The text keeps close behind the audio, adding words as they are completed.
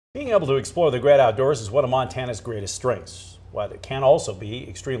Being able to explore the great outdoors is one of Montana's greatest strengths, but it can also be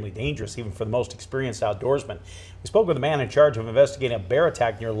extremely dangerous even for the most experienced outdoorsmen. We spoke with the man in charge of investigating a bear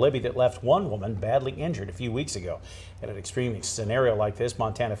attack near Libby that left one woman badly injured a few weeks ago. In an extreme scenario like this,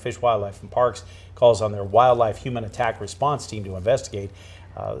 Montana Fish, Wildlife and Parks calls on their Wildlife Human Attack Response Team to investigate.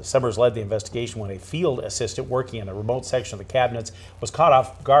 Summers led the investigation when a field assistant working in a remote section of the cabinets was caught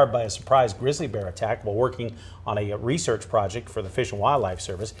off guard by a surprise grizzly bear attack while working on a research project for the Fish and Wildlife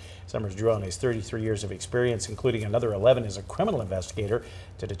Service. Summers drew on his 33 years of experience, including another 11 as a criminal investigator,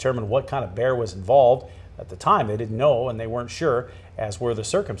 to determine what kind of bear was involved. At the time, they didn't know and they weren't sure, as were the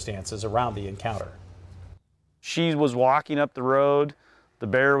circumstances around the encounter. She was walking up the road, the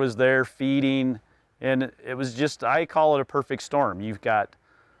bear was there feeding, and it was just, I call it a perfect storm. You've got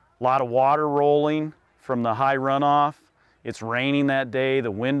a lot of water rolling from the high runoff. It's raining that day, the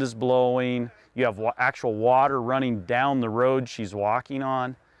wind is blowing. You have actual water running down the road she's walking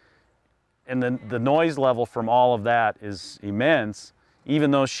on. And the noise level from all of that is immense. Even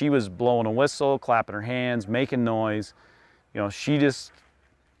though she was blowing a whistle, clapping her hands, making noise, you know,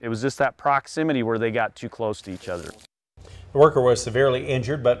 it was just that proximity where they got too close to each other. The worker was severely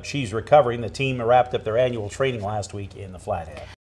injured, but she's recovering. The team wrapped up their annual training last week in the Flathead.